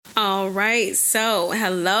All right, so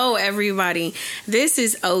hello everybody. This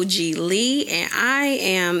is OG Lee, and I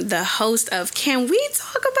am the host of Can We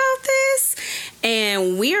Talk About This?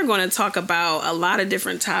 And we are going to talk about a lot of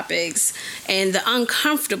different topics and the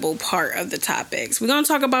uncomfortable part of the topics. We're going to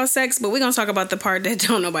talk about sex, but we're going to talk about the part that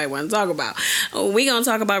don't nobody want to talk about. We're going to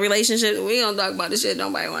talk about relationships. We're going to talk about the shit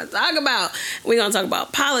nobody wants to talk about. We're going to talk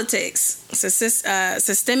about politics,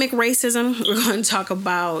 systemic racism. We're going to talk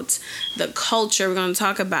about the culture. We're going to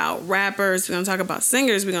talk about rappers. We're going to talk about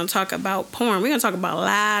singers. We're going to talk about porn. We're going to talk about a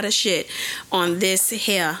lot of shit on this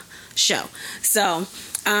here show. So,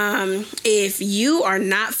 if you are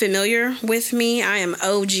not familiar with me, I am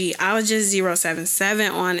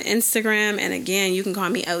OGologist077 on Instagram. And again, you can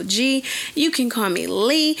call me OG. You can call me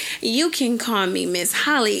Lee. You can call me Miss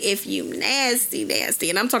Holly if you nasty.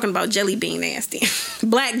 And I'm talking about jelly bean nasty.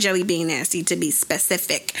 Black jelly bean nasty to be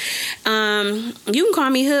specific. You can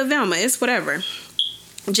call me Hood Velma. It's whatever.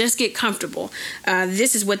 Just get comfortable.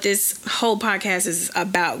 This is what this whole podcast is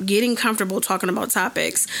about. Getting comfortable talking about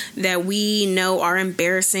topics that we know are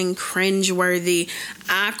embarrassing, cringeworthy,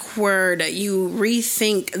 awkward. You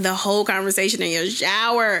rethink the whole conversation in your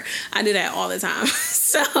shower. I do that all the time.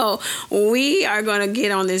 So we are going to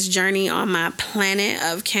get on this journey on my planet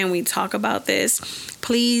of Can We Talk About This?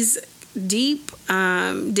 Please dig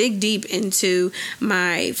deep into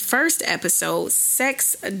my first episode,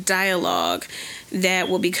 Sex Dialogue, that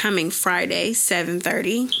will be coming Friday,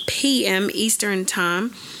 7:30 p.m. Eastern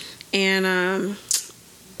Time. And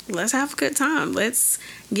let's have a good time. Let's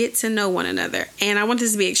get to know one another. And I want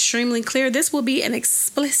this to be extremely clear. This will be an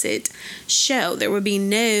explicit show. There will be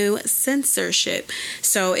no censorship.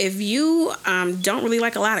 So if you don't really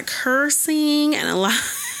like a lot of cursing and a lot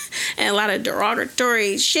of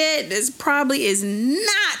derogatory shit, this probably is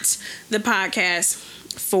not the podcast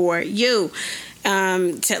for you.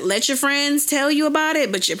 To let your friends tell you about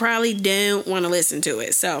it, but you probably don't want to listen to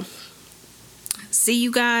it. So see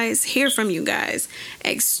you guys, hear from you guys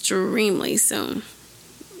extremely soon.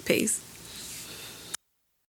 Peace.